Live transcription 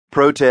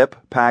Pro tip,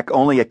 pack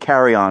only a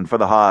carry-on for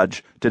the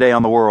Hajj. Today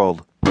on The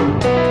World.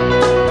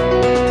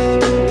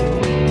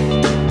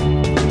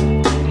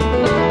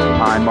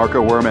 I'm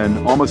Marco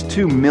Werman. Almost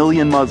 2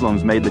 million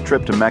Muslims made the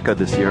trip to Mecca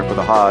this year for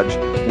the Hajj.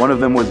 One of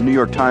them was New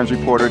York Times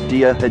reporter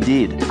Dia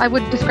Hadid. I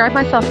would describe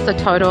myself as a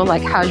total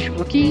Hajj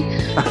rookie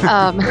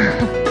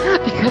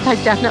because I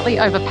definitely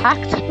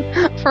overpacked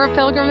for a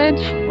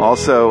pilgrimage.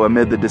 Also,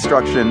 amid the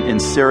destruction in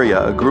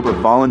Syria, a group of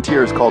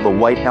volunteers called the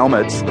White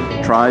Helmets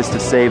tries to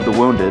save the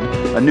wounded.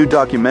 A new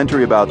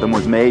documentary about them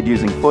was made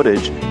using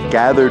footage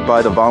gathered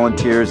by the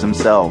volunteers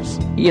themselves.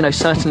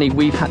 Certainly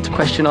we've had to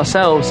question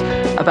ourselves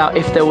about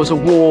if there was a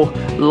war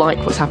like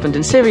what's happened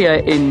in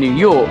Syria in New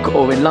York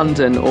or in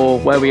London or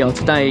where we are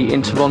today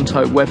in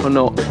Toronto, whether or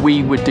not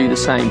we would do the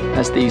same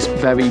as these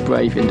very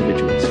brave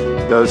individuals.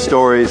 Those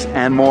stories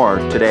and more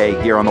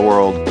today here on The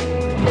World.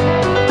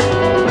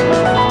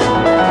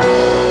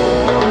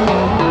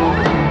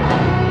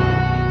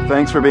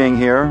 Thanks for being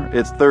here.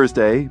 It's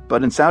Thursday,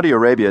 but in Saudi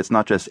Arabia, it's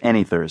not just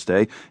any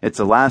Thursday. It's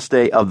the last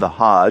day of the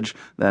Hajj,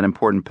 that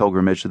important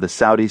pilgrimage to the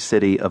Saudi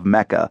city of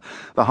Mecca.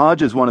 The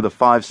Hajj is one of the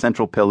 5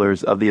 central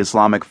pillars of the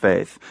Islamic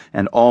faith,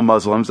 and all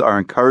Muslims are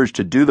encouraged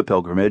to do the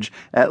pilgrimage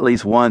at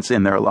least once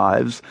in their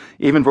lives.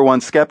 Even for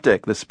one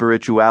skeptic, the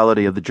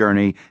spirituality of the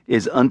journey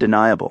is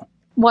undeniable.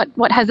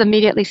 What has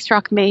immediately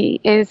struck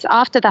me is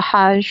after the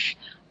Hajj,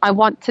 I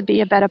want to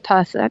be a better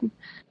person.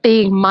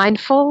 Being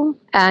mindful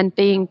and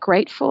being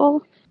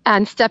grateful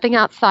and stepping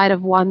outside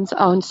of one's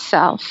own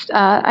self,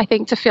 I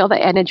think, to feel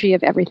the energy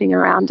of everything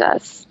around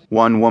us.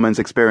 One woman's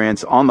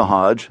experience on the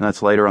Hajj,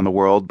 that's later on The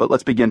World, but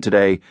let's begin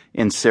today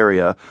in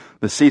Syria.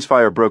 The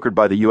ceasefire brokered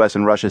by the U.S.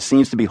 and Russia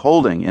seems to be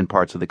holding in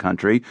parts of the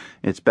country.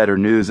 It's better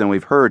news than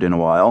we've heard in a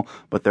while,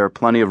 but there are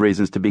plenty of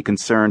reasons to be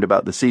concerned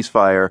about the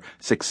ceasefire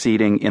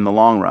succeeding in the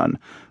long run.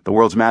 The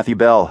World's Matthew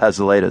Bell has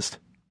the latest.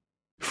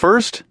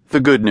 First, the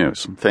good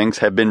news. Things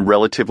have been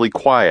relatively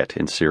quiet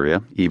in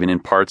Syria, even in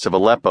parts of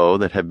Aleppo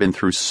that have been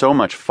through so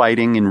much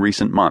fighting in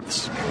recent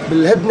months.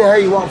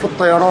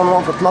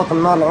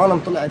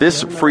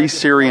 This Free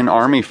Syrian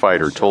Army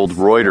fighter told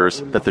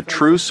Reuters that the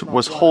truce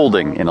was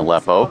holding in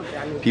Aleppo.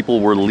 People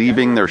were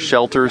leaving their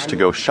shelters to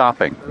go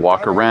shopping,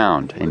 walk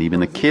around, and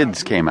even the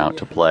kids came out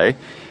to play.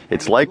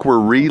 It's like we're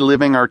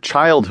reliving our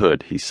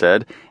childhood, he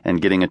said,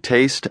 and getting a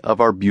taste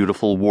of our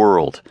beautiful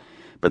world.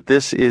 But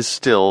this is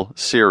still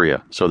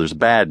Syria, so there's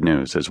bad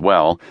news as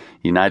well.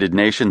 United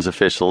Nations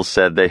officials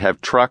said they have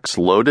trucks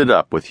loaded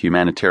up with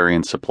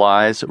humanitarian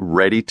supplies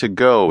ready to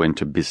go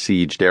into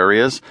besieged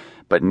areas,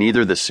 but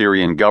neither the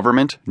Syrian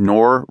government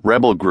nor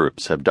rebel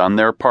groups have done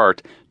their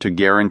part to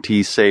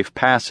guarantee safe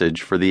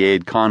passage for the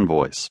aid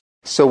convoys.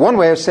 So one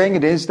way of saying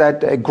it is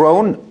that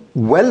grown,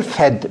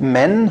 well-fed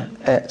men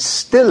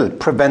still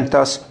prevent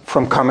us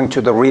from coming to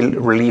the real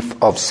relief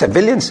of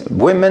civilians,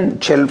 women,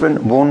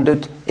 children,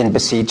 wounded in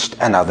besieged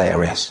and other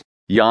areas.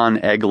 Jan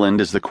Egeland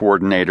is the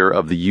coordinator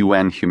of the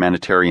UN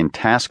Humanitarian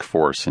Task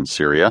Force in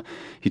Syria.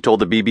 He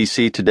told the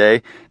BBC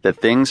today that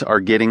things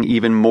are getting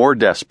even more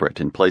desperate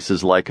in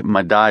places like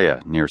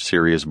Madaya, near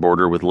Syria's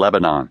border with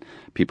Lebanon.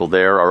 People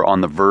there are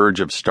on the verge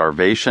of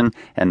starvation,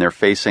 and they're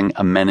facing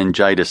a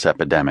meningitis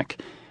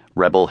epidemic.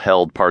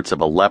 Rebel-held parts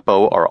of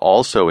Aleppo are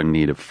also in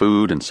need of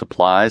food and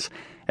supplies.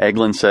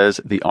 Egeland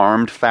says the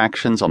armed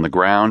factions on the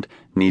ground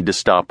need to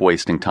stop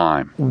wasting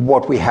time.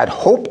 What we had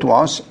hoped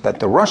was that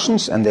the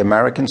Russians and the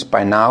Americans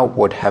by now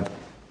would have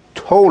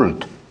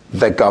told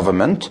the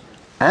government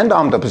and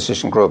armed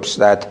opposition groups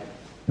that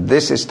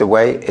this is the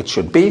way it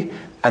should be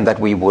and that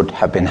we would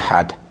have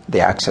had the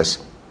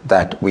access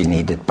that we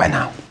needed by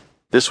now.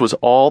 This was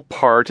all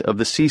part of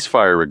the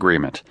ceasefire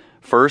agreement.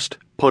 First,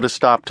 put a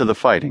stop to the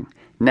fighting.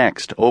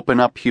 Next, open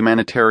up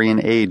humanitarian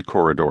aid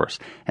corridors,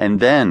 and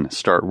then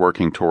start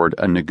working toward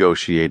a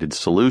negotiated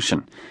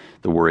solution.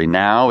 The worry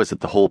now is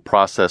that the whole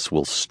process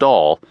will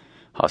stall.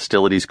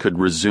 Hostilities could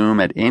resume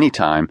at any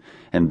time,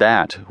 and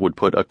that would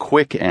put a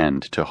quick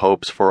end to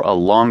hopes for a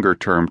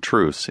longer-term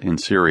truce in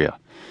Syria.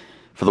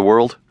 For The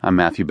World, I'm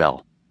Matthew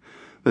Bell.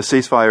 The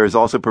ceasefire has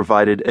also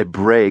provided a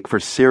break for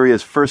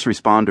Syria's first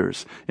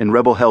responders. In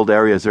rebel-held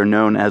areas, they're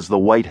known as the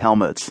White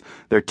Helmets.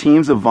 They're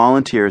teams of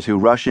volunteers who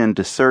rush in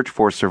to search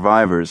for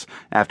survivors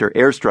after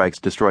airstrikes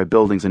destroy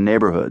buildings and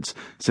neighborhoods.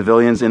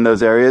 Civilians in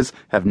those areas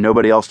have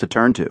nobody else to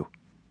turn to.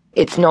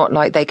 It's not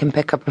like they can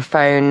pick up a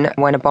phone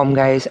when a bomb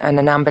goes and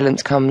an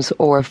ambulance comes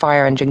or a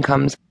fire engine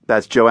comes.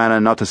 That's Joanna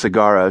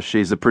Notasagara.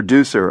 She's the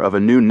producer of a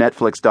new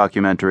Netflix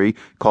documentary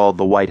called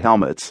The White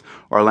Helmets.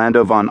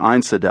 Orlando von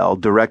Einsiedel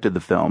directed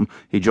the film.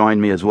 He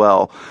joined me as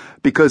well.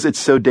 Because it's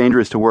so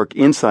dangerous to work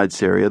inside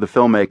Syria, the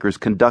filmmakers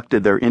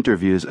conducted their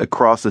interviews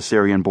across the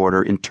Syrian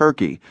border in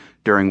Turkey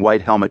during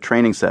White Helmet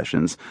training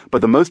sessions. But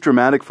the most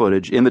dramatic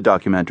footage in the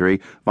documentary,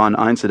 von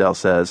Einsiedel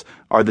says,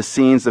 are the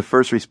scenes the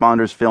first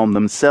responders filmed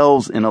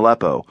themselves in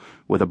Aleppo.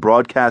 With a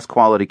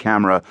broadcast-quality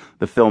camera,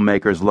 the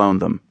filmmakers loaned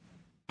them.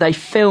 They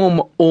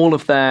film all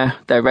of their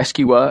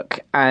rescue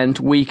work, and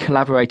we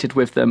collaborated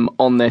with them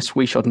on this.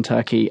 We shot in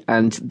Turkey,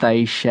 and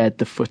they shared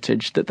the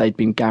footage that they'd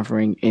been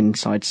gathering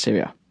inside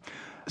Syria.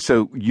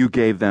 So you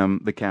gave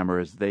them the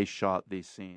cameras, they shot these scenes.